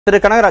திரு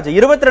கனகராஜ்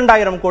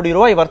 22,000 கோடி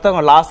ரூபாய்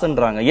வர்த்தகம்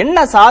லாஸ்ன்றாங்க. என்ன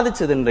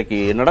சாதிச்சது இன்றைக்கு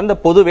நடந்த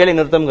பொது வேலை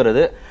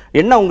நிறுத்தம்ங்கிறது?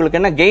 என்ன உங்களுக்கு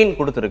என்ன கெயின்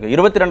கொடுத்திருக்கு?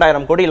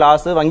 22,000 கோடி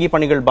லாஸ், வங்கி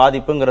பணிகள்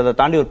பாதிப்புங்கிறத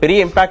தாண்டி ஒரு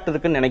பெரிய இம்பாக்ட்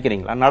இருக்குன்னு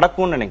நினைக்கிறீங்களா?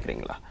 நடக்கும்னு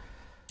நினைக்கிறீங்களா?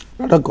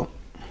 நடக்கும்.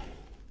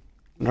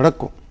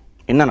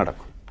 என்ன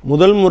நடக்கும்?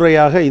 முதல்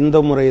முறையாக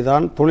இந்த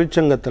முறைதான்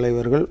தொழிற்சங்க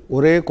தலைவர்கள்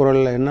ஒரே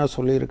குரல்ல என்ன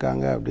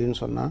சொல்லியிருக்காங்க அப்படின்னு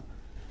சொன்னா,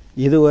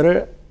 இதுவரை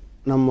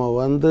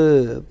நம்ம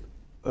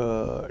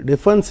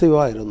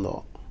டிஃபென்சிவா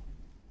இருந்தோம்,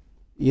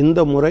 இந்த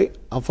முறை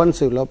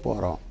அஃபென்சிவ்ல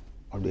போறோம்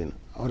அப்படின்னு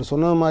அவர்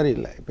சொன்ன மாதிரி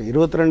இல்லை. இப்போ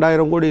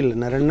 22,000 கோடி இல்லை,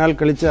 2 நாள்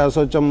கழிச்சு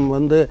அசோச்சம்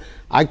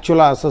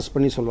ஆக்சுவலாக அசஸ்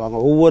பண்ணி சொல்லுவாங்க.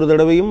 ஒவ்வொரு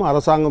தடவையும்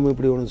அரசாங்கம்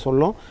இப்படி ஒன்று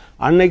சொல்லும்,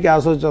 அன்னைக்கு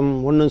அசோச்சம்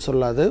ஒன்றும்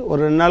சொல்லாது.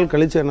 ஒரு 2 நாள்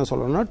கழிச்சு என்ன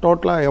சொல்லணும்னா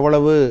டோட்டலாக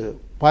எவ்வளவு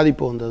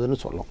பாதிப்பு வந்ததுன்னு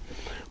சொல்லும்.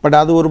 பட்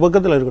அது ஒரு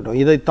பக்கத்தில் இருக்கட்டும்.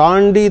 இதை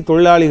தாண்டி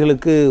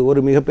தொழிலாளிகளுக்கு ஒரு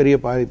மிகப்பெரிய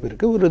பாதிப்பு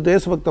இருக்குது. ஒரு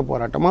தேசபக்த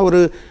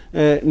போராட்டமாக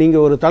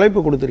நீங்கள் ஒரு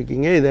தலைப்பு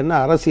கொடுத்துருக்கீங்க, இது என்ன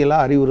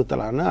அரசியலாக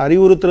அறிவுறுத்தலான்னு.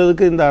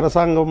 அறிவுறுத்துறதுக்கு இந்த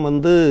அரசாங்கம்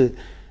ஒன்று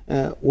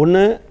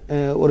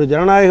ஒரு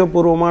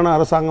ஜனநாயகபூர்வமான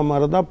அரசாங்கமாக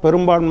இருந்தால்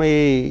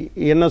பெரும்பான்மையை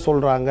என்ன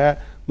சொல்கிறாங்க,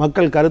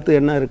 மக்கள் கருத்து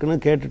என்ன இருக்குன்னு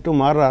கேட்டுட்டு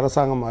மாறுற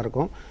அரசாங்கமாக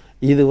இருக்கும்.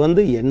 இது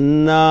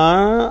என்ன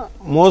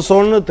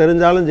மோசம்னு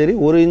தெரிஞ்சாலும் சரி,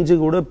 ஒரு இன்ச்சு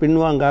கூட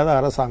பின்வாங்காத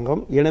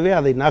அரசாங்கம். எனவே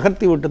அதை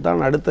நகர்த்தி விட்டு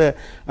தான் அடுத்த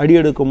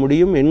அடியெடுக்க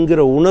முடியும்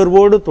என்கிற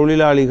உணர்வோடு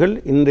தொழிலாளிகள்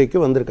இன்றைக்கு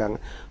வந்திருக்காங்க.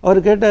 அவர்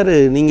கேட்டார்,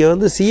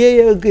 நீங்கள்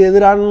சிஏஏவுக்கு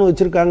எதிரானு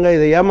வச்சுருக்காங்க,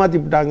 இதை ஏமாற்றி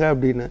விட்டாங்க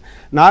அப்படின்னு.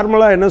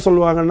 நார்மலாக என்ன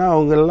சொல்லுவாங்கன்னா,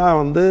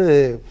 அவங்கெல்லாம்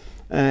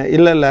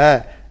இல்லை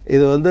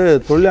இது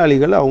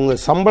தொழிலாளிகள் அவங்க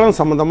சம்பளம்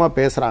சம்மந்தமாக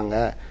பேசுகிறாங்க,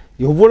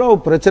 எவ்வளோ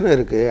பிரச்சனை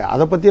இருக்குது,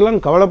 அதை பற்றியெல்லாம்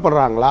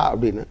கவலைப்படுறாங்களா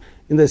அப்படின்னு.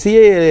 இந்த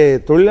சிஏஏ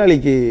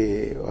தொழிலாளிக்கு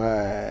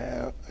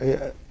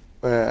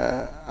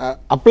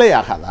அப்ளை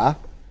ஆகாதா?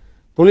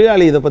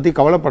 தொழிலாளி இதை பற்றி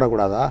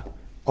கவலைப்படக்கூடாதா?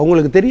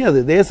 அவங்களுக்கு தெரியாது.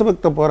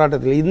 தேசபக்த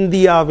போராட்டத்தில்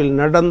இந்தியாவில்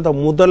நடந்த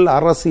முதல்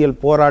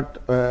அரசியல்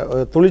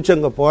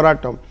தொழிற்சங்க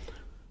போராட்டம்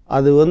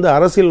அது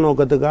அரசியல்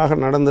நோக்கத்துக்காக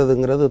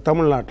நடந்ததுங்கிறது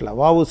தமிழ்நாட்டில்.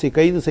 வஉசி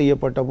கைது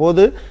செய்யப்பட்ட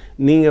போது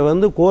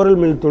நீங்கள் கோரல்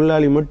மில்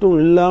தொழிலாளி மட்டும்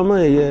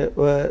இல்லாமல்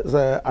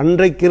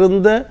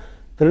அன்றைக்கிருந்த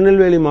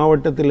திருநெல்வேலி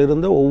மாவட்டத்தில்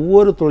இருந்த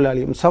ஒவ்வொரு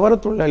தொழிலாளியும், சவர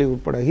தொழிலாளி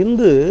உட்பட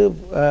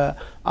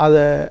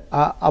அதை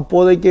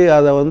அப்போதைக்கு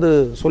அதை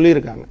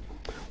சொல்லியிருக்காங்க.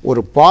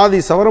 ஒரு பாதி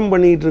சவரம்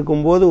பண்ணிகிட்டு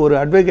இருக்கும்போது ஒரு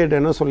அட்வொகேட்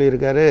என்ன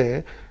சொல்லியிருக்காரு,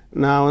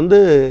 நான்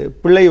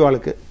பிள்ளை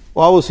வாழ்க்கை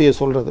வஉசியை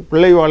சொல்கிறது,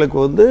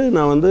 பிள்ளைவாளுக்கு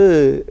நான்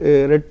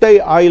இரட்டை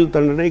ஆயுள்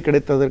தண்டனை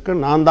கிடைத்ததற்கு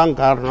நான் தான்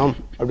காரணம்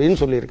அப்படின்னு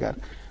சொல்லியிருக்காரு.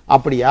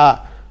 அப்படியா?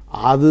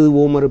 அது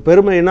ஒரு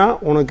பெருமைனா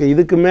உனக்கு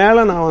இதுக்கு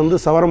மேலே நான்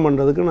சவரம்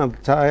பண்ணுறதுக்கு நான்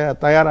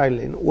தயாராக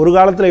இல்லைன்னு. ஒரு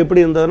காலத்தில்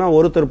எப்படி இருந்ததுன்னா,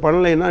 ஒருத்தர்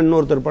பண்ணலைன்னா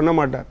இன்னொருத்தர் பண்ண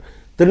மாட்டார்.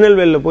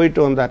 திருநெல்வேலியில்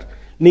போயிட்டு வந்தார்.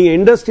 நீங்கள்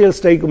இண்டஸ்ட்ரியல்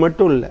ஸ்ட்ரைக்கு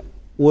மட்டும் இல்லை,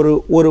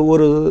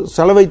 ஒரு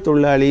சலவை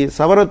தொழிலாளி,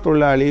 சவர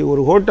தொழிலாளி,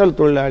 ஒரு ஹோட்டல்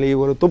தொழிலாளி,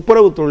 ஒரு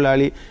துப்புரவு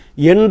தொழிலாளி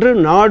என்று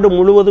நாடு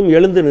முழுவதும்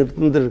எழுந்து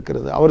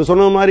நிறுத்திருக்கிறது. அவர்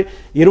சொன்ன மாதிரி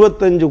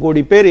 25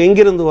 கோடி பேர்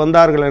எங்கிருந்து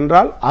வந்தார்கள்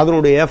என்றால்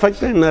அதனுடைய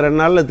எஃபெக்ட் இன்னும் 2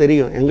 நாள்ல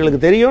தெரியும். எங்களுக்கு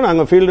தெரியும்,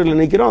 நாங்க ஃபீல்டில்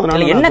நிக்கிறோம்.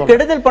 அதனால என்ன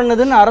கெடுதல்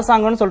பண்ணுதுன்னு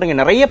அரசாங்கம்னு சொல்றீங்க.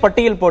 நிறைய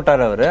பட்டியல்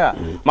போட்டார் அவரு.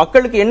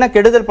 மக்களுக்கு என்ன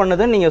கெடுதல்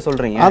பண்ணுதுன்னு நீங்க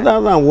சொல்றீங்க.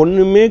 அதான்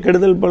ஒண்ணுமே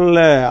கெடுதல்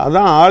பண்ணல.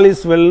 அதான் ஆல்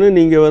இஸ் வெல்னு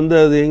நீங்க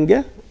அது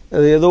எங்க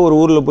ஏதோ ஒரு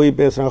ஊர்ல போய்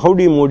பேசுறாங்க,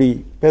 ஹவுடி மோடி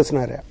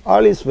பேசினாரு.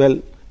 ஆல் இஸ் வெல்,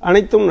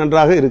 அனைத்தும்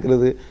நன்றாக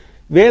இருக்கிறது,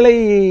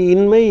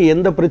 வேலையின்மை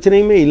எந்த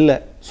பிரச்சனையுமே இல்லை.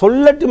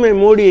 சொல்லட்டுமே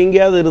மோடி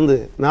எங்கேயாவது இருந்து,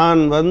 நான்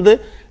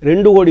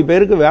 2 கோடி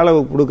பேருக்கு வேலை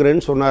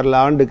கொடுக்குறேன்னு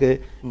சொன்னார்ல ஆண்டுக்கு.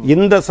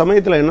 இந்த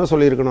சமயத்தில் என்ன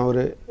சொல்லியிருக்கணும்,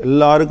 அவரு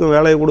எல்லாருக்கும்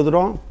வேலையை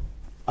கொடுத்துட்டோம்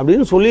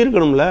அப்படின்னு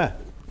சொல்லியிருக்கணும்ல.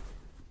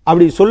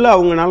 அப்படி சொல்ல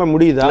அவங்களால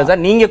முடியுதா?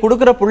 சார், நீங்க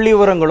கொடுக்கிற புள்ளி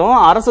விவரங்களும்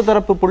அரசு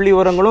தரப்பு புள்ளி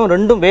விவரங்களும்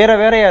ரெண்டும்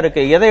வேறையா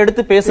இருக்கு. எதை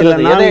எடுத்து பேசல,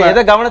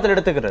 எதை கவனத்தில்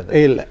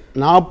எடுத்துக்கிறது இல்ல.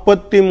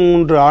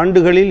 43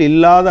 ஆண்டுகளில்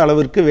இல்லாத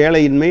அளவிற்கு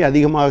வேலையின்மை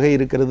அதிகமாக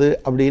இருக்கிறது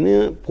அப்படின்னு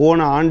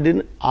போன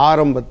ஆண்டின்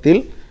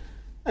ஆரம்பத்தில்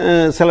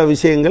சில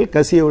விஷயங்கள்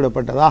கசிய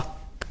விடப்பட்டதா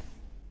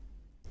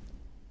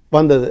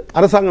வந்தது.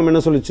 அரசாங்கம் என்ன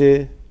சொல்லுச்சு?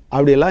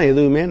 அப்படியெல்லாம்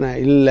எதுவுமே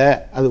இல்லை,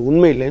 அது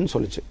உண்மை இல்லைன்னு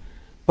சொல்லுச்சு.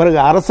 பிறகு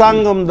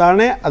அரசாங்கம்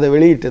தானே அதை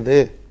வெளியிட்டது.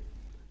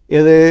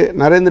 எது?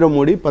 நரேந்திர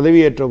மோடி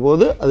பதவியேற்ற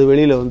போது அது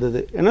வெளியில் வந்தது.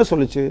 என்ன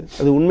சொல்லுச்சு?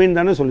 அது உண்மைன்னு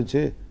தானே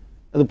சொல்லுச்சு,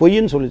 அது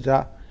பொய்ன்னு சொல்லிச்சா?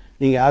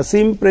 நீங்கள்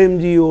அசீம்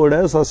பிரேம்ஜியோட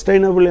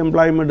சஸ்டைனபிள்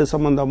எம்ப்ளாய்மெண்ட்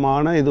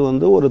சம்பந்தமான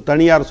இது ஒரு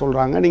தனியார்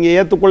சொல்கிறாங்க, நீங்கள்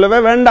ஏற்றுக்கொள்ளவே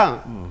வேண்டாம்.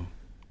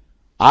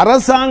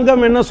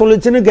 அரசாங்கம் என்ன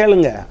சொல்லுச்சுன்னு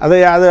கேளுங்க.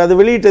 அது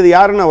வெளியிட்டது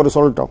யாருன்னு அவர்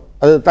சொல்லட்டும்.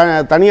 அது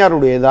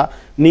தனியாருடையதா?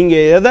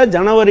 நீங்கள் எதை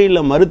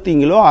ஜனவரியில்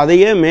மறுத்தீங்களோ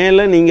அதையே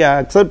மேலே நீங்கள்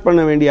அக்செப்ட்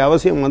பண்ண வேண்டிய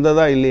அவசியம்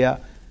வந்ததா இல்லையா?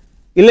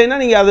 இல்லைன்னா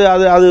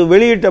நீங்கள் அது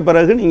வெளியிட்ட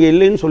பிறகு நீங்கள்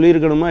இல்லைன்னு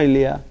சொல்லியிருக்கணுமா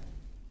இல்லையா?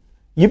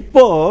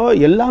 இப்போ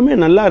எல்லாமே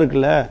நல்லா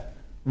இருக்குல்ல.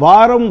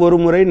 வாரம் ஒரு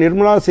முறை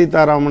நிர்மலா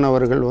சீதாராமன்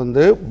அவர்கள்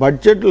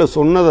பட்ஜெட்டில்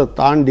சொன்னதை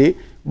தாண்டி,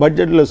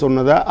 பட்ஜெட்டில்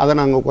சொன்னதை அதை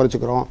நாங்கள்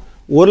குறைச்சிக்கிறோம்,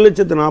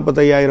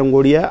 1,45,000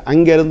 கோடியை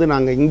அங்கேருந்து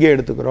நாங்கள் இங்கே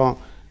எடுத்துக்கிறோம்,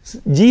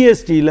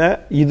 ஜிஎஸ்டியில்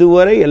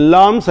இதுவரை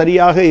எல்லாம்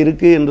சரியாக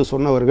இருக்கு என்று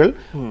சொன்னவர்கள்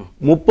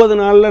 30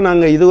 நாளில்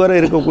நாங்கள் இதுவரை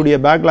இருக்கக்கூடிய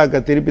பேக்லாக்கை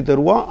திருப்பி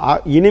தருவோம்,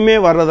 இனிமே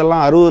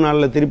வர்றதெல்லாம் 60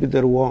 நாளில் திருப்பி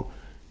தருவோம்,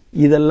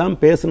 இதெல்லாம்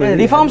பேசணும்.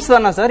 ரிஃபார்ம்ஸ்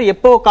தானே சார்,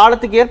 எப்போ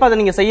காலத்துக்கு ஏற்ப அதை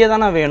நீங்க செய்ய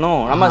தானே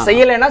வேணும். நம்ம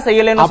செய்யலைன்னா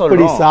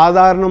அப்படி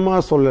சாதாரணமா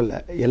சொல்லல.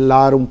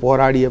 எல்லாரும்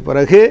போராடிய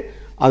பிறகு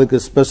அதுக்கு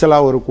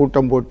ஸ்பெஷலாக ஒரு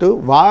கூட்டம் போட்டு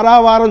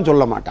வாரம்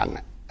சொல்ல மாட்டாங்க.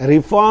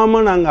 ரிஃபார்மை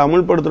நாங்கள்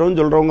அமல்படுத்துகிறோம்னு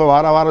சொல்கிறவங்க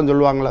வாரம்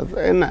சொல்லுவாங்களா?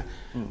 என்ன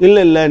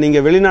இல்லை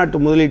நீங்கள் வெளிநாட்டு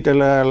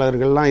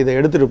முதலீட்டாளர்கள்லாம் இதை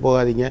எடுத்துகிட்டு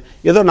போகாதீங்க.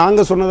 ஏதோ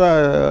நாங்கள்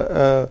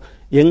சொன்னதாக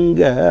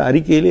எங்கள்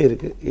அறிக்கையிலே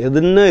இருக்குது.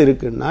 எதுன்னு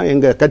இருக்குன்னா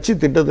எங்கள் கட்சி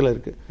திட்டத்தில்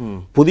இருக்குது.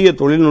 புதிய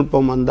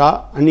தொழில்நுட்பம் வந்தால்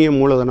அந்நிய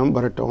மூலதனம்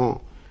வரட்டும்,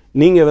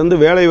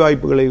 நீங்கள் வேலை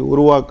வாய்ப்புகளை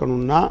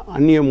உருவாக்கணும்னா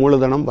அந்நிய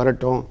மூலதனம்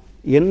வரட்டும்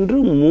என்று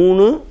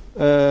 3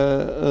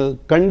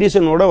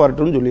 கண்டிஷனோட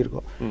வரட்டும்னு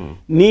சொல்லியிருக்கோம்.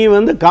 நீ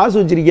காசு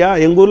வச்சிருக்கியா,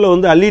 எங்கள்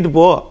ஊரில் அள்ளிட்டு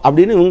போ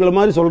அப்படின்னு இவங்களை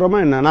மாதிரி சொல்கிறோமா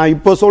என்ன? நான்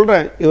இப்போ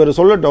சொல்கிறேன், இவர்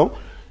சொல்லட்டும்.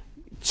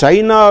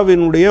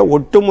 சைனாவினுடைய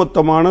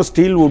ஒட்டுமொத்தமான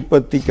ஸ்டீல்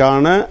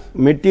உற்பத்திக்கான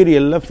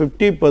மெட்டீரியலில்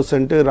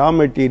 50% ரா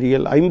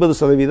மெட்டீரியல்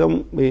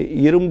 50%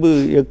 இரும்பு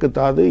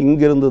எக்குத்தாது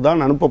இங்கிருந்து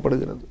தான்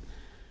அனுப்பப்படுகிறது.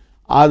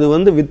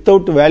 அது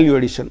without value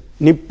addition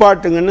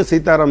நிப்பாட்டுங்கன்னு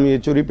Sitaram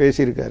Yechury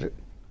பேசியிருக்காரு.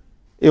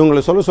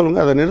 இவங்களை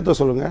சொல்லுங்க, அதை நிறுத்த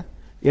சொல்லுங்க.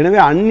 எனவே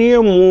அந்நிய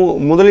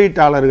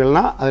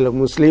முதலீட்டாளர்கள்லாம் அதில்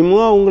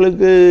முஸ்லீமும்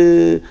அவங்களுக்கு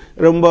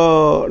ரொம்ப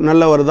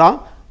நல்லவர் தான்,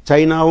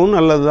 சைனாவும்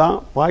நல்லது தான்,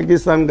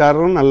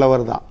 பாகிஸ்தான்காரரும்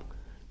நல்லவர் தான்.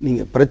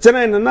 நீங்கள் பிரச்சனை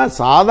என்னன்னா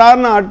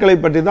சாதாரண ஆட்களை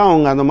பற்றி தான்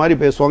அவங்க அந்த மாதிரி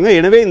பேசுவாங்க.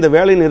 எனவே இந்த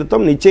வேலை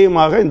நிறுத்தம்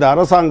நிச்சயமாக இந்த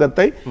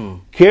அரசாங்கத்தை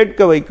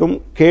கேட்க வைக்கும்.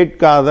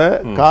 கேட்காத,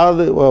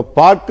 காது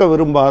பார்க்க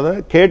விரும்பாத,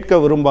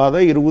 கேட்க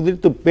விரும்பாத,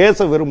 உதிர்த்து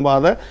பேச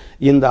விரும்பாத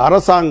இந்த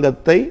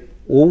அரசாங்கத்தை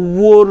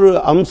ஒவ்வொரு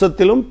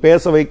அம்சத்திலும்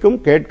பேச வைக்கும்,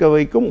 கேட்க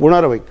வைக்கும்,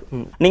 உணர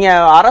வைக்கும். நீங்க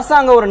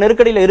அரசாங்கம் ஒரு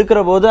நெருக்கடியில இருக்கிற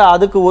போது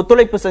அதுக்கு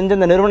ஒத்துழைப்பு செஞ்சு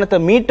இந்த நிறுவனத்தை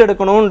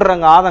மீட்டெடுக்கணும்ன்ற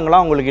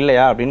ஆதங்கலாம் உங்களுக்கு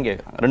இல்லையா அப்படின்னு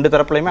கேட்கறாங்க. 2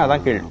 தரப்புலையுமே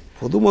அதான் கேள்வி.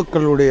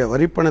 பொதுமக்களுடைய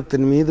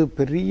வரிப்பணத்தின் மீது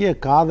பெரிய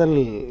காதல்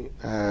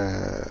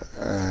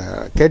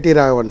கேடி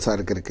ராகவன்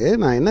சாருக்கு இருக்கு.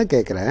 நான் என்ன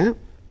கேட்குறேன்,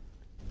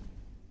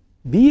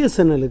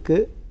 பிஎஸ்என்எலுக்கு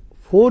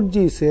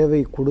 4G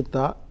சேவை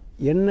கொடுத்தா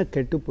என்ன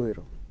கெட்டு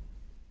போயிடும்?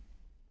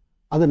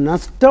 அது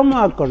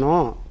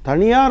நஷ்டமாக்கணும்.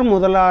 தனியார்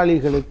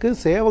முதலாளிகளுக்கு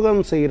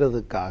சேவகம்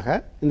செய்யறதுக்காக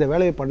இந்த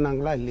வேலையை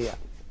பண்ணாங்களா இல்லையா?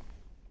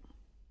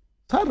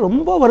 சார்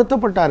ரொம்ப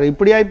வருத்தப்பட்டார்.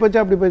 இப்படி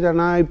ஆயிப்போச்சா அப்படி போச்சா.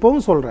 நான்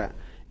இப்பவும் சொல்றேன்,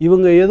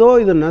 இவங்க ஏதோ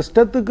இது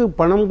நஷ்டத்துக்கு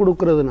பணம்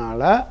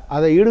கொடுக்கறதுனால,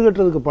 அதை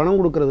ஈடுகட்டுறதுக்கு பணம்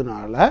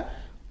கொடுக்கறதுனால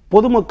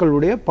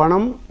பொதுமக்களுடைய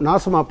பணம்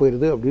நாசமா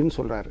போயிருது அப்படின்னு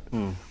சொல்றாரு.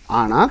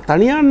 ஆனா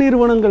தனியார்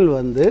நிறுவனங்கள்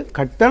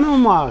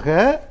கட்டணமாக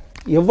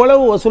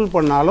எவ்வளவு வசூல்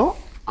பண்ணாலும்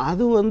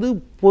அது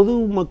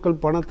பொதுமக்கள்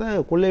பணத்தை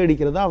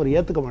கொள்ளையடிக்கிறதா அவர்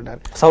ஏத்துக்க மாட்டார்.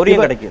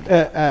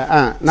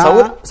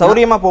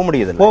 சௌரியமா போக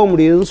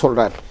முடியுதுன்னு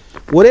சொல்றாரு.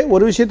 ஒரே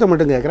ஒரு விஷயத்தை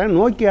மட்டும் கேட்கிறேன்.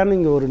 நோக்கியான்னு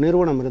இங்க ஒரு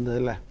நிறுவனம்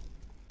இருந்ததுல,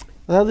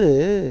 அதாவது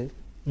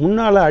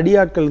முன்னால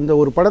அடியாட்கள், இந்த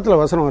ஒரு படத்துல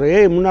வசனம் வர,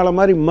 முன்னால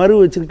மாதிரி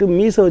மறு வச்சுக்கிட்டு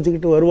மீசை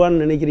வச்சுக்கிட்டு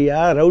வருவான்னு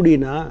நினைக்கிறியா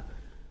ரவுடினா?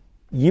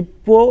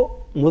 இப்போ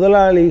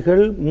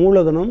முதலாளிகள்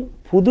மூலதனம்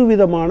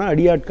புதுவிதமான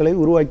அடியாட்களை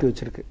உருவாக்கி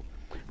வச்சிருக்கு.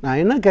 நான்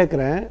என்ன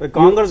கேட்கிறேன்,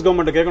 காங்கிரஸ்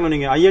கவர்மெண்ட் கேட்கணும்,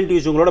 நீங்க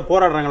ஐஎன்டியூஸ் உங்களோட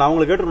போராடுறாங்களா,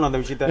 அவங்க கேட்டுறணும் அந்த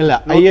விஷயத்தை. இல்ல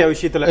ஐயா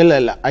விஷயத்துல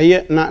இல்ல ஐயா,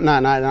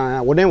 நான்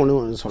ஒண்ணே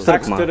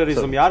சொல்றேன்.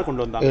 டெரரிசம் யார்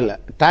கொண்டு வந்தாங்க? இல்ல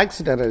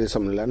டாக்ஸ்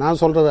டெரரிசம் இல்ல நான்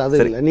சொல்றது அது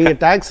இல்ல. நீங்க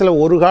டாக்ஸ்ல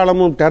ஒரு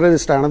காலமும்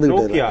டெரரிஸ்ட் ஆனது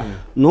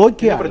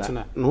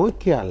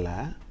நோக்கியால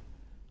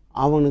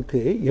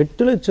அவனுக்கு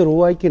 8 லட்சம்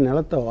ரூபாய்க்கு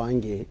நிலத்தை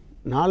வாங்கி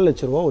 4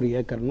 லட்சம் ரூபாய் ஒரு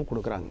ஏக்கர்னு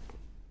கொடுக்குறாங்க.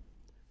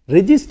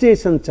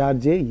 ரெஜிஸ்ட்ரேஷன்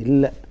சார்ஜே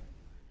இல்லை.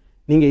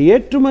 நீங்க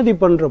ஏற்றுமதி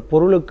பண்ற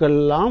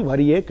பொருளுக்கெல்லாம்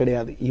வரியே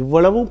கிடையாது.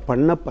 இவ்வளவும்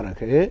பண்ண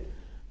பிறகு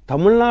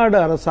தமிழ்நாடு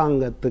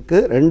அரசாங்கத்துக்கு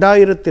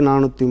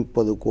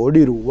 2430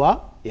 கோடி ரூபாய்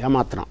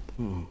ஏமாத்தினான்.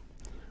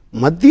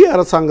 மத்திய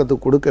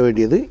அரசாங்கத்துக்கு கொடுக்க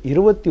வேண்டியது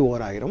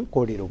 21,000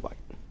 கோடி ரூபாய்.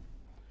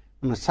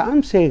 நம்ம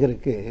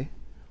சாம்சேகருக்கு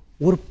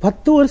ஒரு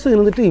 10 வருஷம்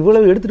இருந்துட்டு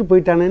இவ்வளவு எடுத்துட்டு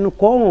போயிட்டானேன்னு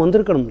கோபம்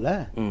வந்திருக்கணும்ல.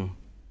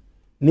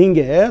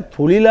 நீங்க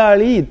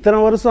தொழிலாளி இத்தனை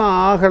வருஷம்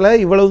ஆகல,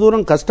 இவ்வளவு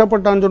தூரம்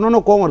கஷ்டப்பட்டான்னு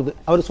சொன்னோன்னு கோபம் வருது.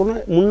 அவர்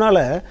சொன்ன முன்னால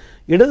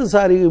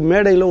இடதுசாரி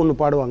மேடையில் ஒன்று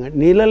பாடுவாங்க,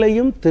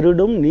 நிழலையும்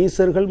திருடும்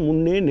நீசர்கள்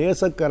முன்னே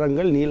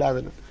நேசக்கரங்கள்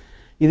நீளாதுன்னு.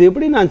 இது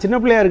எப்படி நான் சின்ன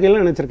பிள்ளையா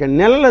இருக்கையில நினைச்சிருக்கேன்,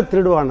 நிழலை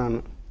திருடுவான் நான்.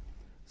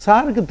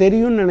 சாருக்கு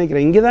தெரியும்னு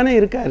நினைக்கிறேன். இங்கே தானே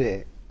இருக்காரு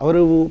அவர்,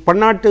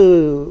 பன்னாட்டு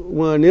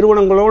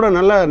நிறுவனங்களோட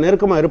நல்லா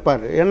நெருக்கமாக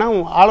இருப்பார், ஏன்னா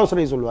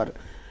ஆலோசனை சொல்வார்.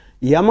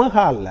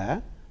 யமஹால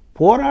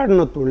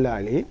போராடின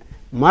தொழிலாளி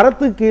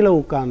மரத்துக்கு கீழே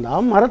உட்கார்ந்தா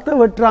மரத்தை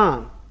வெட்டுறான்.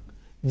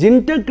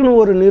 ஜின்டெக்னு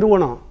ஒரு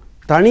நிறுவனம்,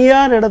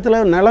 தனியார் இடத்துல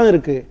நிலம்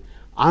இருக்கு,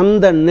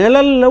 அந்த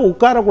நிழல்ல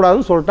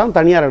உட்காரக்கூடாதுன்னு சொல்லிட்டான்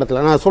தனியார்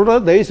இடத்துல. நான்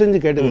சொல்றது தயவு செஞ்சு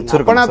கேட்டுக்கோங்க,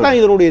 அப்பனா தான்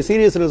இதனுடைய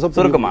சீரியஸ்னஸ்.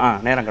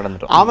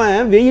 அவன்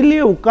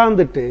வெயிலே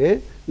உட்கார்ந்துட்டு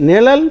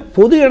நிழல்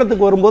பொது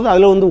இடத்துக்கு வரும்போது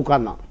அதுல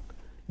உட்கார்ந்தான்.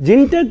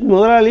 ஜின்டெக்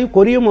முதலாளி,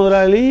 கொரிய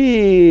முதலாளி,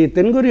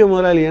 தென்கொரிய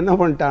முதலாளி என்ன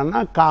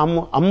பண்ணிட்டான்னா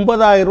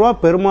 50,000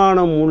 ரூபாய்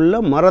பெருமானம்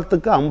உள்ள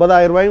மரத்துக்கு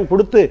 50,000 ரூபாயும்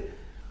கொடுத்து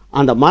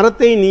அந்த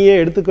மரத்தை நீயே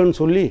எடுத்துக்கன்னு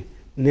சொல்லி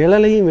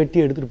நிழலையும் வெட்டி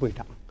எடுத்துட்டு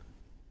போயிட்டான்.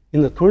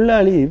 இந்த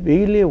தொழிலாளி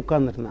வெயிலே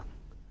உட்கார்ந்துருந்தான்.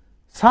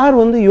 சார்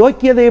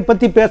யோக்கியதையை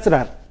பத்தி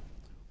பேசுறார்.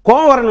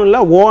 கோவரணும் இல்ல,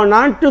 ஓ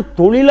நாட்டு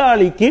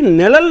தொழிலாளிக்கு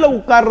நிழல்ல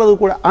உட்கார்றது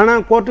கூட. ஆனா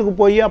கோர்ட்டுக்கு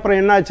போய் அப்புறம்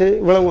என்னாச்சு,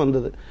 இவ்வளவு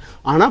வந்தது.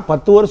 ஆனா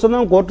 10 வருஷம்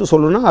தான் கோர்ட்டு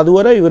சொல்லணும்,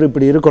 அதுவரை இவர்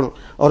இப்படி இருக்கணும்.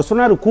 அவர்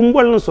சொன்னார்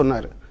கும்பல்னு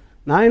சொன்னார்.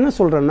 நான் என்ன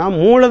சொல்றேன்னா,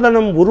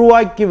 மூலதனம்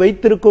உருவாக்கி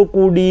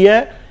வைத்திருக்கக்கூடிய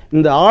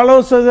இந்த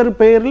ஆலோசகர்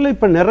பெயரில்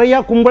இப்ப நிறைய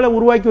கும்பலை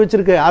உருவாக்கி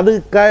வச்சிருக்கு. அது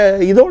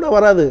இதோட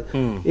வராது.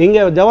 இங்க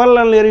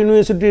ஜவஹர்லால் நேரு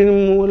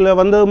யூனிவர்சிட்டியில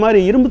வந்தது மாதிரி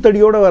இரும்பு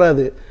தடியோட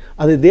வராது.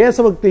 அது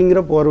தேசபக்திங்கிற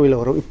போர்வையில்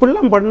வரும்.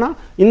 இப்படிலாம் பண்ணா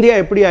இந்தியா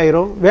எப்படி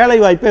ஆயிரும்? வேலை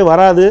வாய்ப்பே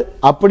வராது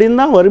அப்படின்னு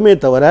தான் வருமே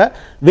தவிர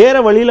வேற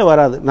வழியில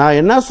வராது. நான்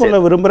என்ன சொல்ல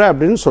விரும்புறேன்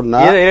அப்படின்னு சொன்னா,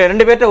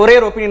 ரெண்டு பேர்ட்ட ஒரே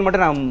ஒரு ஒப்பீனியன்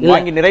மட்டும் நான்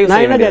வாங்கி நிறைவு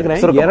நான் என்ன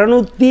கேக்குறேன்,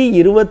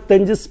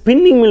 225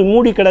 ஸ்பின்னிங் மில்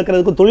மூடி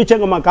கிடக்கிறதுக்கு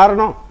தொழிற்சங்கமா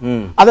காரணம்?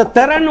 அதை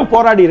திறன்னு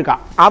போராடி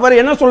இருக்கான். அவர்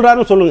என்ன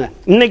சொல்றாருன்னு சொல்லுங்க.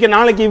 இன்னைக்கு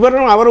நாளைக்கு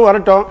இவரும் அவரும்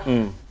வரட்டும்,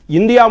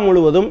 இந்தியா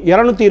முழுவதும்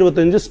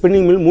 225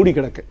 ஸ்பின்னிங் மில் மூடி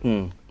கிடக்கு.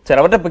 சரி,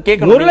 அவர்கிட்ட இப்ப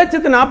கேட்கணும்.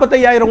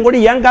 1,45,000 கோடி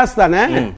ஏன் காசு தானே.